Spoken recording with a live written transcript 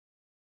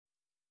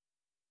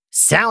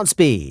sound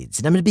speeds,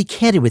 and I'm going to be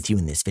candid with you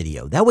in this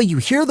video. That way you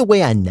hear the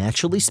way I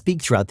naturally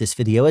speak throughout this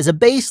video as a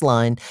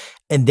baseline,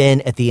 and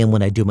then at the end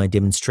when I do my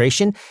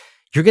demonstration,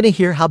 you're going to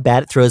hear how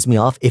bad it throws me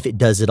off if it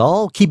does at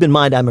all. Keep in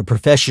mind I'm a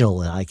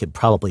professional and I could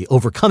probably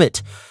overcome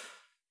it.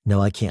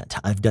 No, I can't.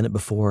 I've done it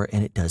before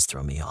and it does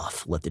throw me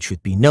off. Let the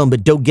truth be known,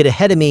 but don't get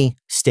ahead of me.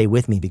 Stay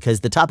with me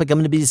because the topic I'm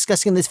going to be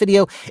discussing in this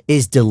video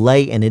is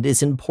delay, and it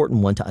is an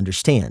important one to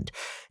understand.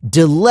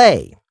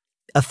 Delay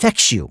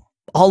affects you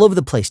all over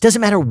the place. Doesn't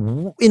matter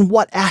in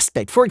what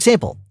aspect. For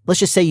example, let's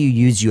just say you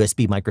use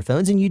USB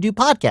microphones and you do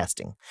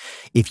podcasting.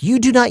 If you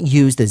do not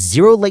use the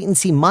zero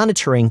latency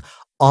monitoring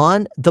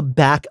on the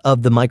back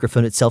of the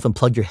microphone itself and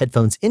plug your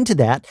headphones into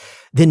that,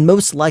 then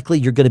most likely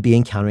you're going to be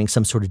encountering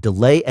some sort of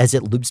delay as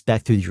it loops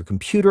back through your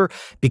computer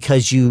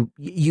because you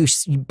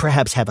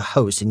perhaps have a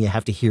host and you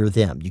have to hear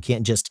them. You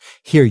can't just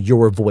hear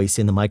your voice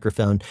in the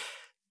microphone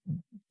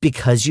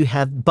because you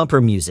have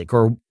bumper music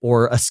or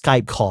a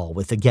Skype call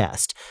with a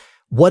guest.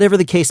 Whatever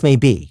the case may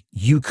be,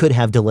 you could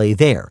have delay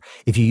there.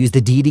 If you use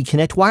the DD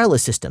Connect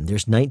wireless system,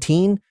 there's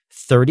 19,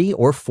 30,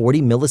 or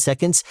 40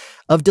 milliseconds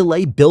of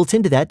delay built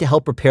into that to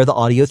help repair the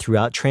audio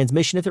throughout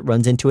transmission if it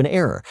runs into an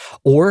error.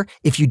 Or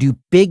if you do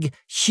big,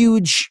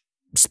 huge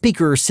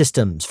speaker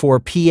systems for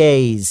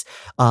PAs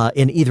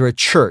in either a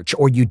church,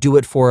 or you do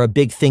it for a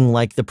big thing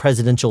like the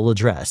presidential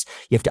address,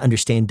 you have to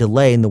understand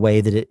delay in the way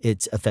that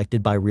it's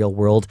affected by real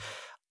world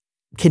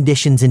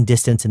conditions and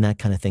distance and that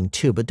kind of thing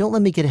too. But don't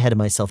let me get ahead of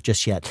myself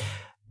just yet.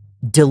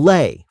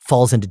 Delay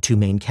falls into two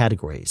main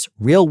categories: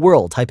 real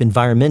world type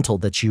environmental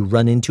that you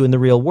run into in the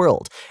real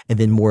world, and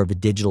then more of a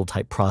digital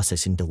type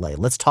processing delay.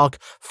 Let's talk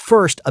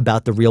first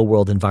about the real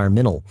world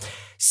environmental.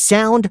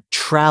 Sound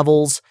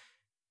travels,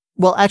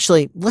 well,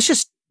 actually, let's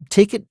just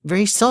take it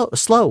very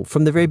slow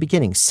from the very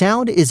beginning.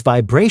 Sound is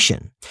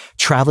vibration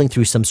traveling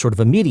through some sort of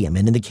a medium.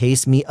 And in the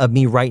case of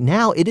me right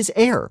now, it is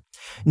air.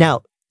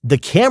 Now, the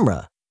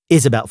camera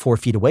is about 4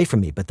 feet away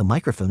from me, but the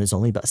microphone is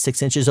only about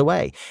 6 inches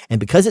away. And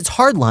because it's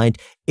hardlined,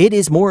 it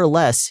is more or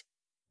less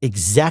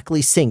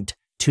exactly synced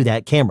to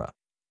that camera.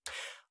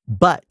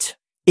 But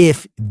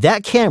if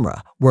that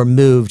camera were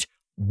moved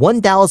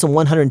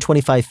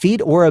 1,125 feet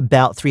or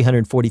about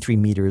 343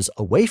 meters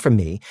away from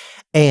me,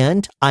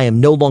 and I am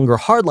no longer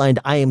hardlined,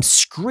 I am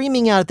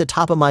screaming out at the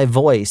top of my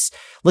voice,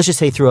 let's just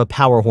say through a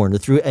power horn or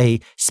through a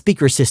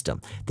speaker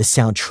system, the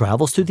sound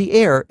travels through the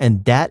air,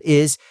 and that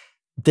is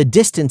the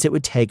distance it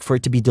would take for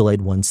it to be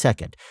delayed 1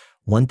 second.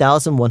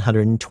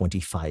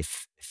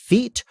 1,125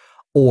 feet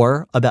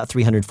or about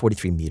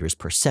 343 meters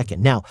per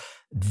second. Now,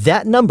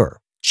 that number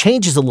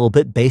changes a little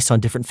bit based on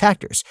different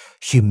factors: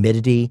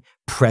 humidity,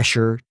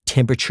 pressure,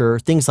 temperature,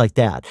 things like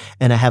that.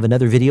 And I have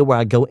another video where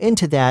I go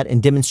into that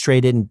and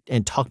demonstrate it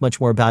and talk much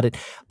more about it.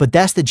 But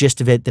that's the gist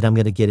of it that I'm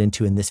going to get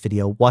into in this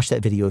video. Watch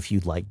that video if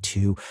you'd like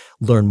to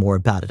learn more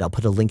about it. I'll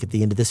put a link at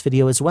the end of this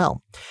video as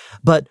well.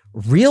 But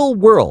real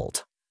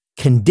world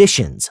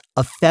conditions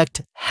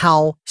affect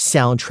how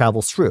sound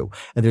travels through.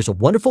 And there's a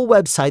wonderful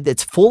website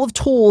that's full of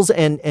tools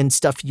and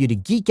stuff for you to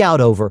geek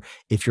out over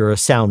if you're a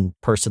sound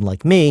person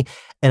like me.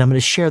 And I'm going to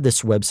share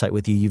this website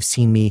with you. You've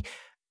seen me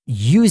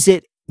use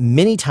it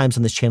many times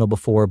on this channel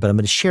before, but I'm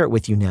going to share it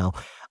with you now,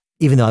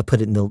 even though I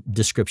put it in the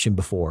description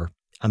before.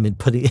 I'm going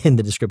to put it in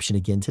the description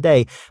again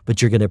today,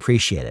 but you're going to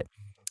appreciate it.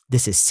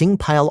 This is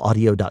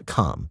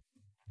singpileaudio.com.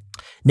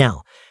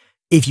 Now,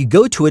 if you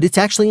go to it, it's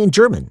actually in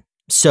German.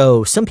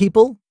 So some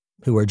people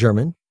who are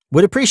German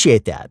would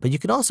appreciate that, but you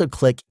can also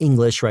click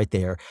English right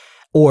there,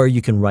 or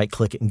you can right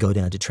click it and go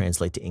down to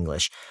translate to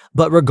English.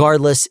 But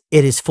regardless,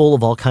 it is full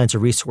of all kinds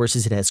of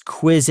resources. It has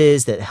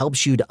quizzes that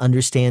helps you to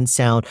understand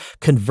sound,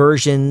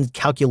 conversion,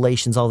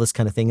 calculations, all this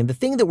kind of thing. And the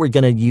thing that we're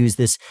going to use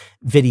this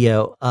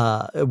video,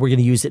 we're going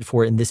to use it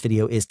for in this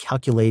video is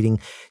calculating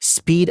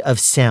speed of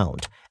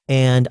sound.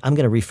 And I'm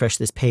going to refresh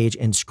this page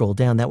and scroll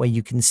down. That way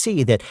you can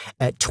see that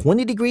at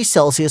 20 degrees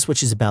Celsius,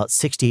 which is about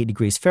 68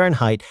 degrees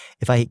Fahrenheit,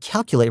 if I hit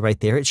calculate right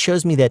there, it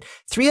shows me that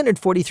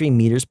 343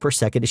 meters per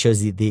second, it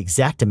shows the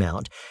exact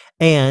amount.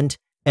 And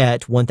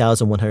at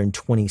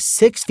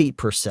 1,126 feet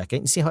per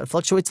second, you see how it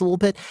fluctuates a little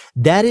bit?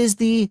 That is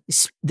the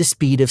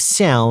speed of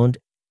sound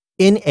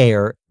in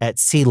air at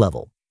sea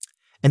level.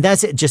 And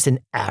that's just an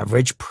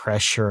average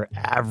pressure,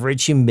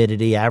 average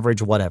humidity,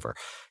 average whatever.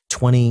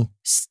 20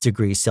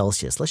 degrees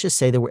Celsius. Let's just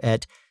say that we're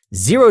at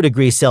 0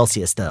 degrees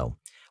Celsius though.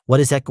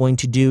 What is that going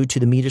to do to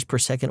the meters per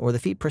second or the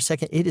feet per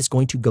second? It is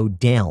going to go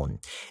down.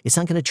 It's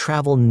not going to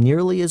travel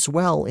nearly as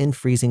well in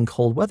freezing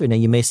cold weather. Now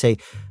you may say,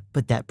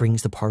 but that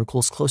brings the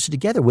particles closer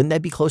together. Wouldn't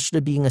that be closer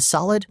to being a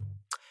solid?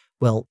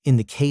 Well, in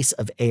the case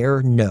of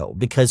air, no,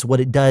 because what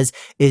it does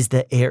is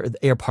the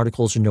air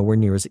particles are nowhere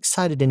near as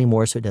excited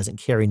anymore, so it doesn't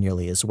carry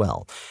nearly as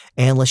well.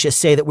 And let's just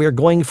say that we're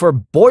going for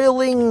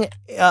boiling,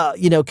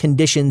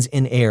 conditions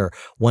in air.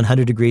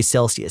 100 degrees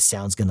Celsius.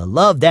 Sound's going to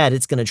love that.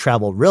 It's going to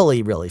travel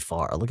really, really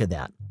far. Look at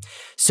that.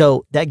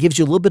 So that gives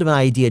you a little bit of an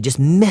idea, just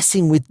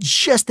messing with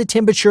just the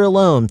temperature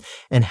alone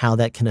and how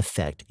that can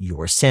affect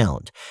your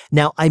sound.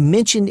 Now, I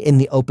mentioned in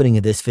the opening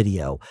of this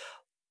video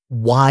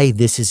why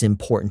this is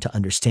important to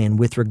understand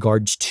with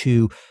regards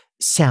to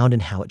sound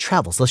and how it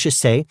travels. Let's just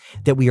say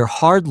that we are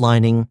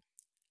hardlining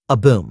a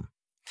boom,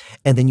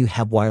 and then you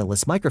have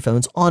wireless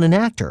microphones on an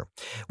actor.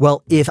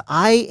 Well, if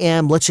I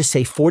am, let's just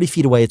say 40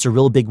 feet away, it's a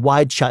real big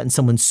wide shot and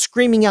someone's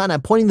screaming out and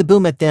I'm pointing the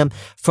boom at them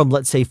from,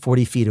 let's say,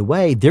 40 feet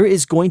away, there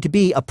is going to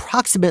be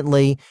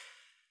approximately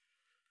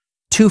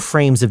 2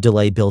 frames of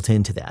delay built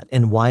into that.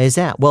 And why is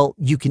that? Well,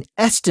 you can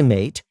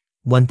estimate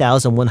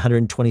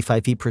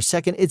 1,125 feet per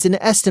second. It's an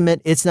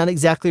estimate. It's not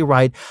exactly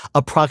right.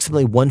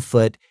 Approximately 1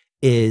 foot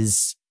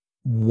is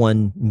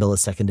 1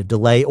 millisecond of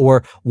delay,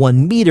 or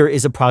 1 meter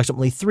is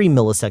approximately 3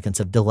 milliseconds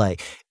of delay.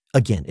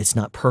 Again, it's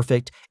not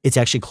perfect. It's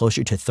actually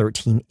closer to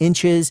 13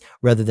 inches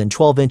rather than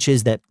 12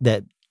 inches.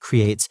 That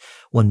creates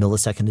 1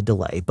 millisecond of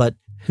delay. But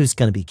who's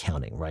going to be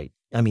counting, right?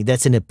 I mean,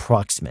 that's an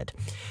approximate.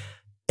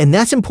 And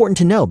that's important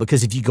to know,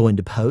 because if you go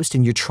into post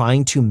and you're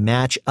trying to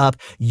match up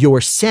your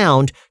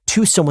sound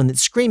to someone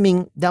that's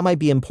screaming, that might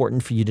be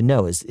important for you to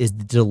know is the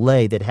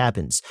delay that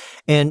happens.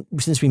 And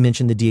since we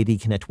mentioned the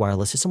DAD Connect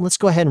wireless system, let's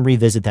go ahead and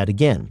revisit that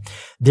again.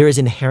 There is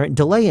inherent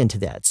delay into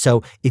that.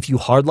 So if you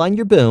hardline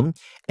your boom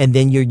and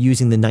then you're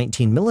using the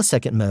 19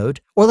 millisecond mode,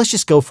 or let's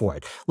just go for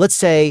it. Let's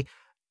say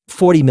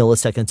 40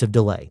 milliseconds of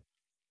delay,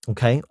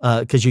 okay?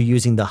 Because you're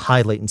using the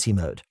high latency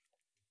mode.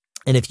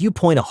 And if you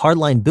point a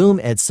hardline boom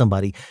at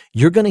somebody,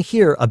 you're going to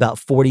hear about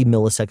 40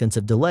 milliseconds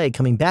of delay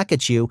coming back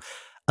at you,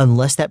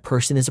 unless that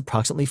person is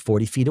approximately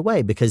 40 feet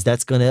away, because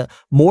that's going to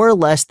more or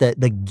less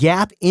the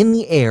gap in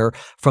the air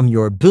from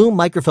your boom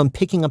microphone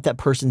picking up that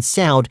person's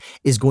sound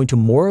is going to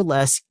more or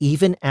less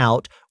even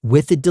out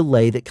with the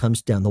delay that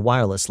comes down the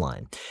wireless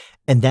line.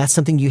 And that's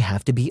something you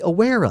have to be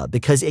aware of,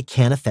 because it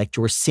can affect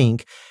your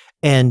sync.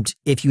 And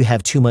if you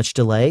have too much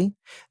delay,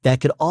 that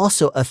could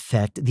also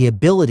affect the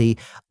ability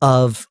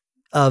of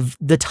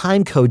the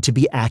time code to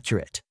be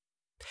accurate.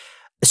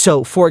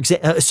 So for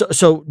example,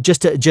 so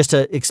just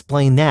to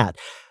explain that,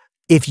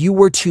 if you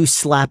were to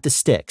slap the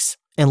sticks,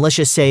 and let's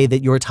just say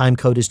that your time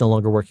code is no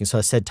longer working. So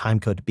I said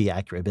time code to be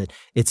accurate, but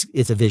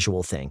it's a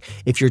visual thing.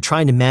 If you're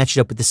trying to match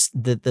it up with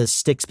the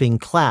sticks being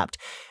clapped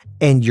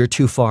and you're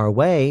too far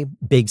away,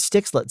 big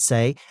sticks, let's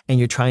say, and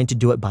you're trying to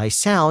do it by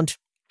sound,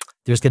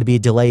 there's going to be a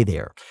delay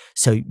there.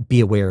 So be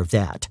aware of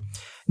that.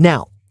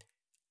 Now,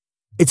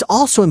 it's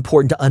also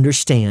important to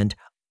understand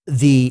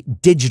the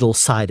digital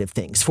side of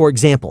things. For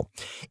example,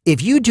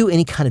 if you do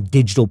any kind of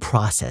digital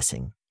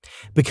processing,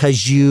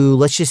 because you,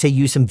 let's just say,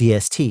 use some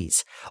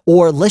VSTs,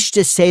 or let's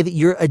just say that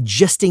you're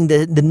adjusting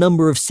the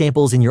number of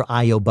samples in your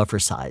IO buffer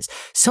size,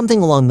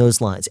 something along those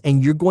lines,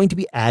 and you're going to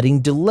be adding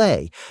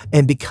delay.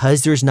 And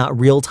because there's not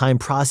real-time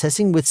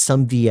processing with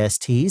some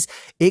VSTs,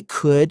 it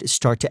could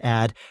start to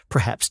add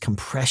perhaps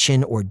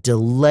compression or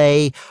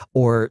delay,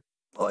 or,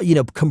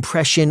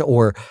 compression,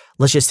 or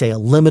let's just say a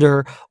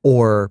limiter,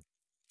 or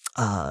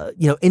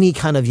any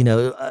kind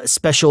of,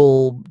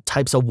 special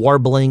types of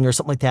warbling or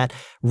something like that,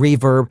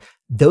 reverb,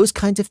 those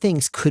kinds of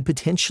things could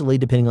potentially,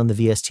 depending on the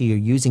VST you're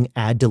using,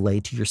 add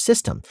delay to your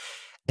system.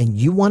 And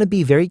you want to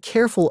be very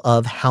careful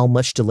of how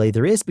much delay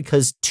there is,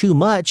 because too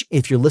much,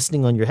 if you're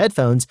listening on your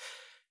headphones,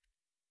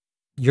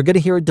 you're going to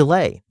hear a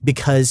delay,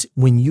 because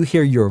when you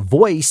hear your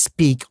voice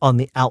speak on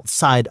the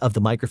outside of the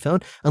microphone,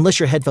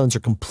 unless your headphones are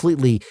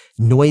completely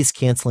noise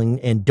canceling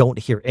and don't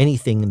hear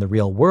anything in the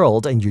real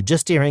world, and you're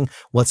just hearing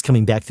what's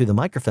coming back through the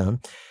microphone,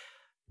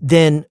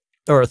 then,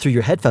 or through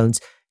your headphones,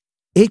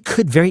 it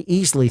could very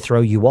easily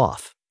throw you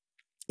off.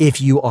 If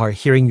you are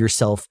hearing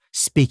yourself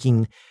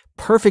speaking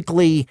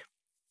perfectly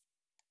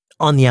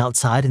on the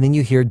outside, and then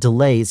you hear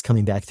delays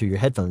coming back through your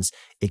headphones,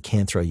 it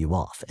can throw you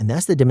off. And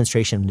that's the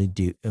demonstration I'm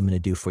going to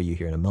do for you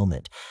here in a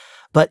moment.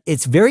 But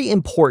it's very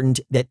important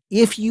that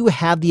if you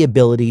have the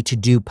ability to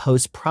do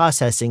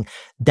post-processing,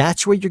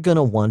 that's where you're going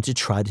to want to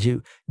try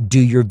to do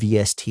your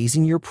VSTs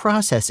and your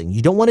processing.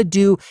 You don't want to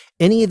do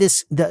any of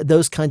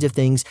those kinds of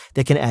things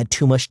that can add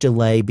too much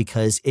delay,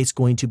 because it's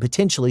going to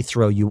potentially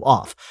throw you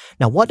off.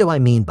 Now, what do I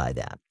mean by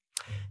that?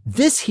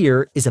 This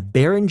here is a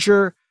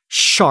Behringer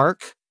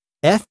Shark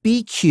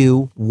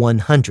FBQ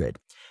 100.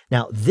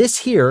 Now, this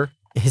here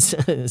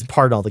is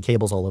pardon all the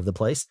cables all over the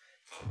place,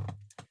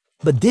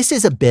 but this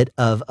is a bit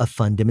of a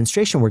fun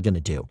demonstration we're going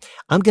to do.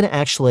 I'm going to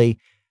actually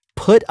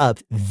put up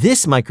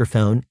this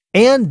microphone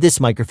and this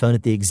microphone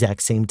at the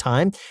exact same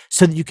time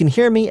so that you can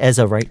hear me as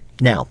of right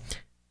now.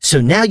 So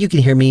now you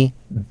can hear me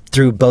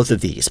through both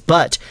of these,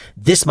 but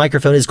this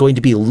microphone is going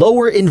to be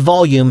lower in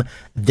volume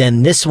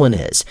than this one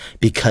is,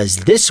 because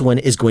this one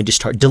is going to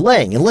start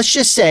delaying. And let's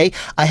just say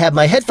I have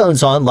my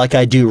headphones on like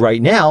I do right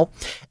now,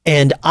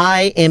 and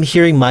I am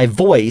hearing my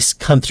voice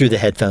come through the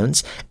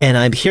headphones, and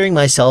I'm hearing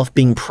myself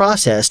being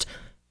processed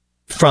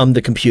from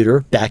the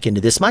computer back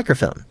into this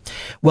microphone.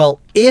 Well,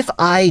 if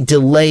I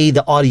delay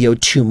the audio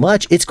too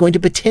much, it's going to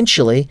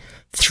potentially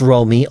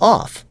throw me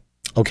off,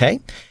 okay?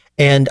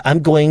 And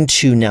I'm going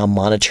to now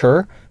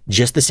monitor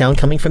just the sound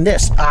coming from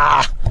this.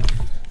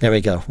 There we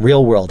go.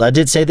 Real world. I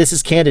did say this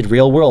is candid,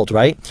 real world,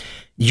 right?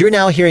 you're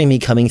now hearing me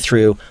coming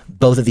through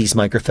both of these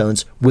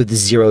microphones with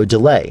 0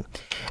 delay.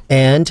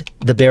 And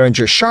the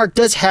Behringer Shark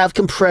does have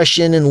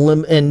compression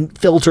and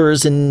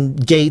filters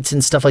and gates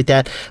and stuff like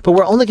that, but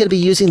we're only going to be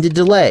using the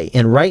delay.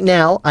 And right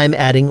now I'm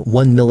adding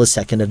 1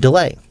 millisecond of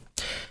delay.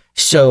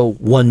 So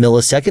 1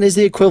 millisecond is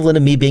the equivalent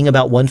of me being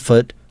about 1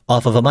 foot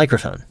off of a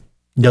microphone.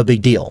 No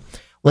big deal.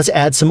 Let's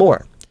add some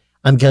more.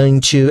 I'm going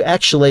to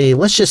actually,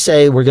 let's just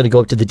say we're going to go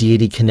up to the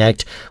DAD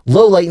Connect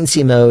low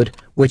latency mode,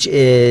 which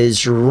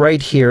is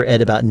right here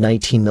at about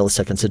 19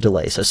 milliseconds of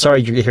delay. So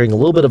sorry, you're hearing a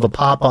little bit of a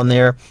pop on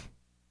there.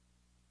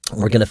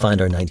 We're going to find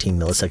our 19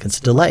 milliseconds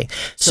of delay.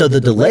 So the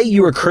delay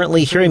you are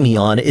currently hearing me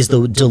on is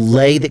the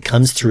delay that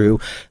comes through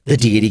the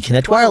DAD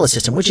Connect wireless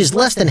system, which is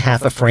less than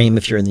half a frame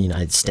if you're in the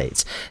United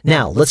States.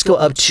 Now, let's go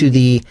up to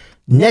the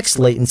next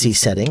latency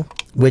setting,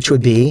 which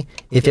would be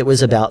if it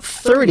was about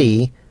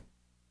 30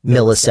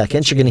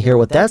 milliseconds, you're going to hear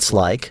what that's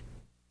like.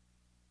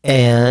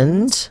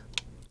 And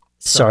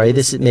sorry,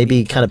 this may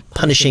be kind of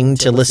punishing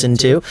to listen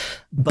to,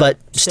 but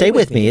stay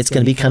with me. It's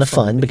going to be kind of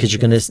fun because you're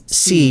going to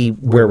see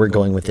where we're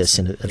going with this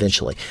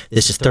eventually.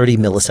 This is 30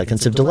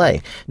 milliseconds of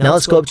delay. Now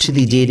let's go up to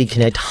the DAD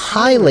Connect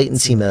high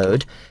latency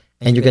mode,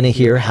 and you're going to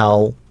hear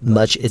how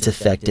much it's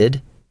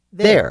affected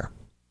there.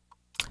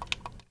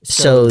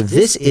 So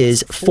this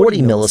is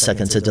 40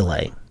 milliseconds of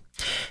delay.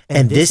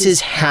 And this is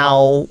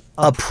how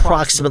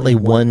approximately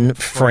 1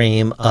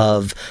 frame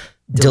of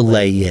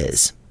delay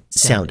is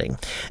sounding.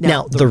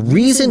 Now, the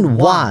reason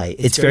why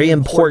it's very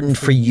important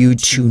for you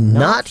to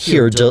not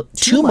hear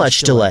too much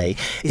delay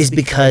is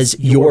because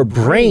your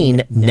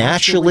brain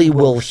naturally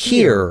will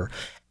hear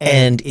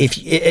and if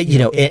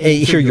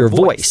hear your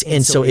voice.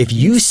 And so if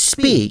you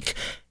speak,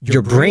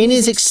 your brain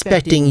is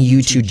expecting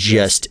you to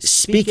just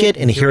speak it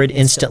and hear it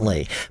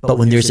instantly. But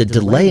when there's a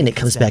delay and it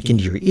comes back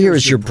into your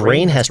ears, your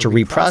brain has to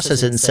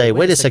reprocess it and say,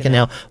 wait a second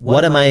now,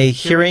 what am I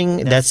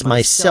hearing? That's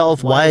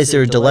myself. Why is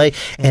there a delay?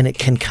 And it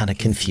can kind of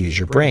confuse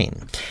your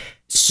brain.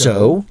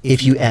 So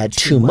if you add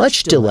too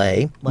much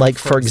delay, like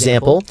for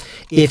example,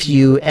 if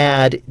you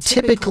add,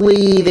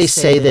 typically they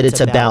say that it's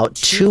about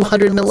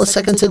 200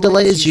 milliseconds of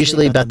delay is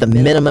usually about the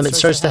minimum it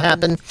starts to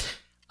happen.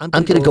 I'm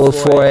going to go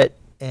for it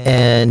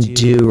and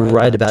do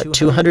right about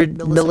 200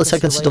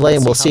 milliseconds of delay,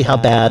 and we'll see how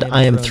bad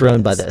I am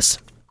thrown by this.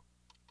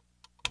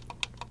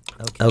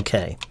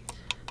 Okay.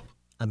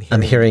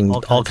 I'm hearing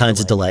all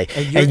kinds of delay.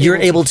 And you're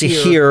able to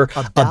hear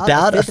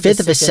about a fifth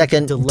of a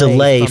second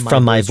delay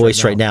from my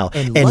voice right now.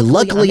 And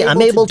luckily,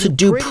 I'm able to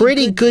do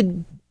pretty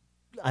good.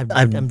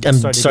 I'm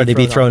starting to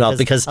be thrown off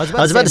because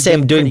I was about to say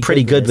I'm doing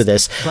pretty good with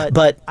this,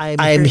 but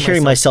I'm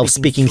hearing myself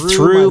speaking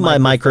through my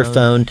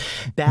microphone,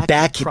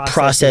 back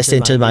processed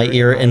into my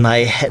ear, and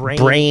my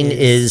brain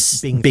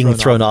is being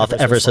thrown off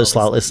ever so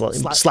slightly.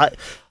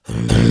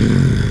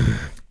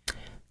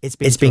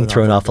 It's being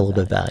thrown off a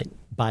little bit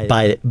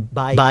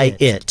by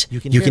it.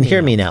 You can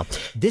hear me now.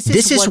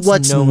 This is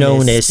what's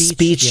known as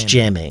speech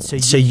jamming.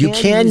 So you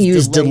can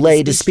use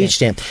delay to speech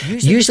jam.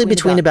 Usually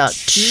between about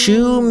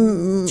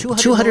 200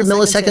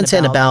 milliseconds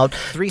and about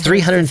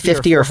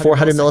 350 or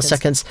 400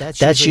 milliseconds.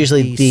 That's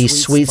usually the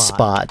sweet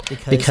spot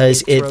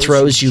because it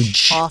throws you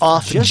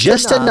off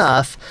just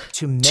enough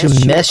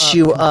to mess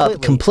you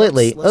up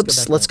completely.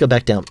 Oops, let's go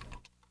back down.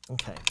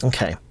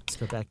 Okay.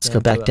 Let's go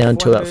back down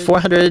to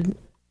 400.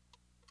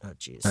 Oh,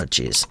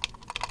 jeez.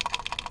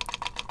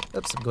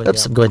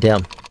 Oops, I'm going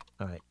down.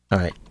 All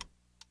right.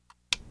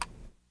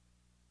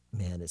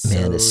 Man,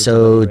 it's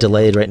so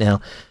delayed right now.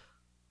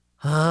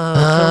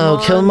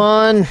 Oh, come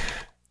on.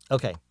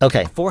 Okay.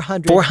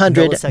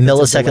 400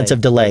 milliseconds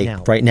of delay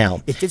right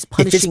now. If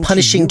it's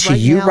punishing to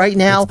you right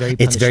now,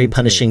 it's very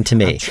punishing to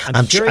me.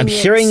 I'm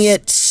hearing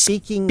it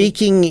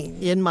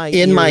speaking in my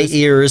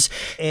ears,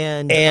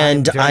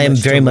 and I am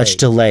very much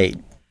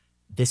delayed.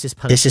 This is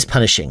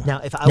punishing. Now,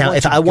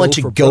 if I want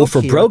to go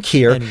for broke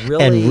here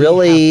and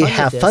really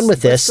have fun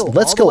with this,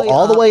 let's go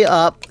all the way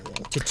up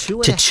to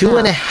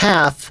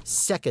 2.5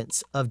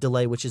 seconds of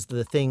delay, which is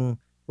the thing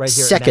right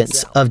here.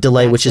 Seconds of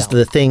delay, which is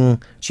the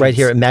thing right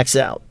here at max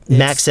out.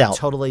 Max out.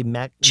 Totally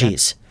max.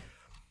 Jeez.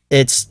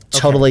 It's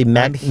totally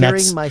max. I'm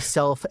hearing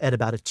myself at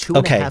about a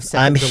 2.5 second.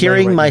 I'm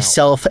hearing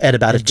myself at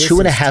about a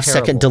 2.5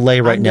 second delay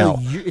right now,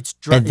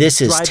 and this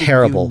is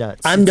terrible.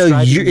 I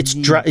know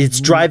it's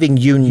driving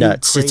you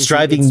nuts. It's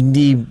driving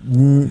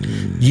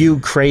you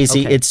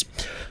crazy. It's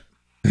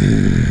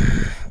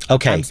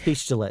okay. I'm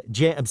speech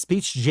delayed. I'm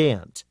speech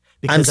jammed.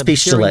 I'm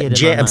speech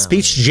delayed. I'm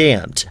speech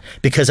jammed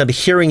because I'm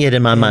hearing it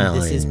in my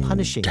mind. This is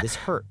punishing. This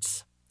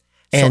hurts.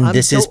 And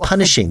this is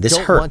punishing. This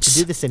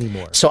hurts. I don't want to do this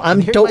anymore. So I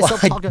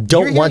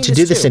don't want to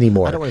do this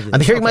anymore.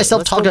 I'm hearing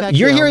myself talk.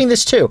 You're hearing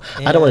this too.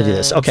 I don't want to do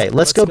this. Okay,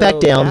 let's go back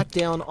down.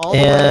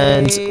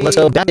 And let's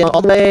go back down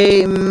all the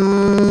way.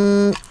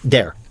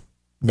 There.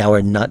 Now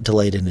we're not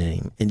delayed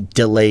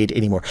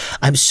anymore.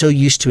 I'm so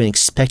used to and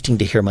expecting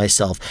to hear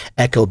myself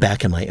echo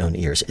back in my own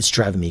ears. It's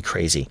driving me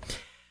crazy.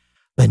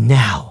 But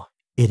now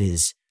it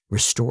is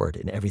restored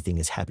and everything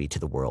is happy to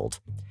the world.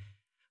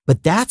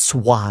 But that's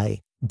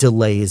why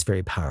delay is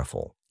very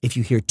powerful. If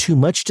you hear too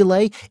much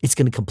delay, it's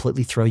going to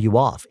completely throw you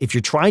off. If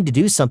you're trying to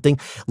do something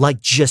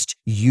like just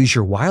use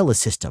your wireless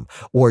system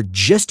or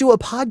just do a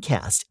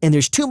podcast and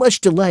there's too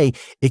much delay,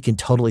 it can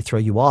totally throw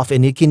you off.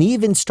 And it can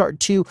even start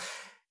to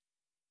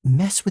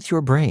mess with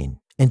your brain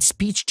and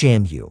speech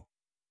jam you.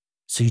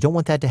 So you don't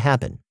want that to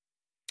happen.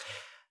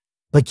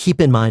 But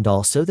keep in mind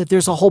also that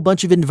there's a whole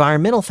bunch of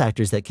environmental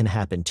factors that can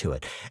happen to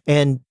it.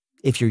 And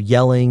if you're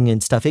yelling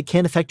and stuff, it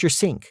can affect your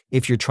sync.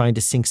 If you're trying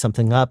to sync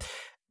something up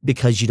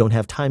because you don't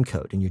have time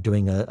code and you're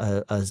doing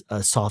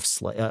a soft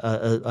slate,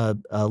 a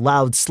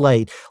loud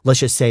slate, let's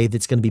just say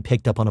that's going to be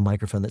picked up on a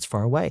microphone that's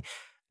far away.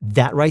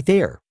 That right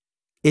there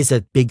is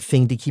a big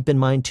thing to keep in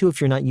mind too. If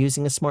you're not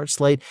using a smart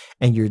slate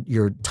and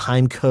your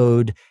time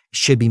code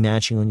should be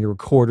matching on your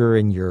recorder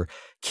and your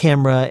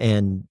camera,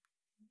 and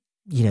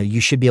you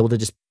should be able to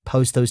just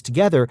post those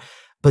together.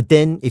 But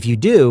then if you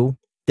do,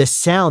 the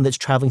sound that's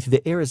traveling through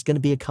the air is going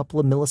to be a couple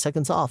of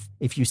milliseconds off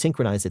if you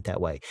synchronize it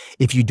that way.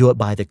 If you do it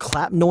by the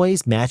clap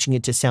noise, matching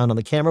it to sound on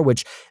the camera,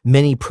 which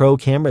many pro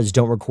cameras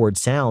don't record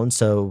sound,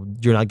 so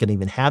you're not going to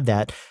even have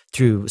that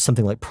through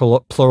something like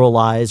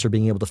pluralize or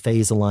being able to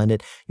phase align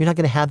it. You're not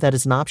going to have that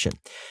as an option.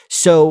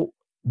 So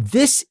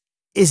this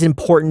is an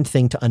important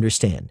thing to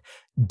understand.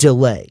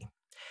 Delay.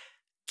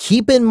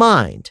 Keep in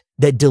mind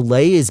that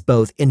delay is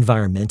both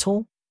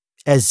environmental,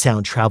 as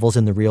sound travels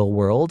in the real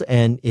world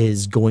and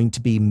is going to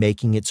be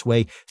making its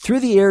way through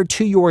the air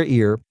to your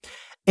ear.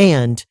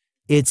 And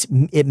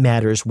it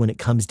matters when it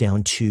comes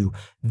down to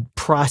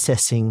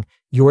processing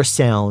your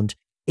sound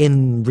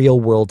in real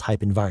world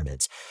type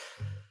environments.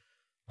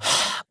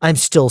 I'm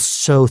still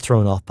so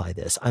thrown off by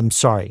this. I'm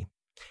sorry.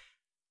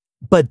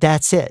 But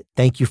that's it.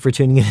 Thank you for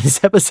tuning in to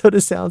this episode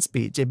of Sound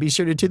Speech, and be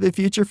sure to tune in the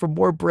future for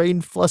more brain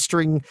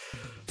flustering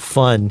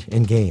fun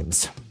and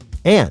games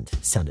and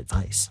sound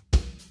advice.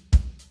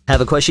 Have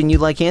a question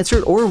you'd like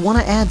answered or want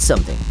to add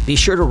something? Be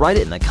sure to write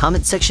it in the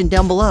comment section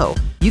down below.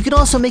 You can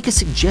also make a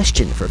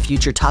suggestion for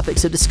future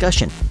topics of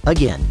discussion.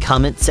 Again,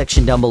 comment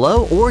section down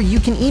below, or you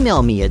can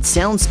email me at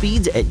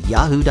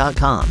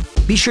soundspeeds@yahoo.com.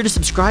 Be sure to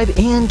subscribe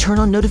and turn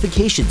on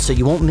notifications so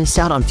you won't miss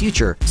out on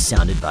future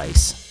sound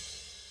advice.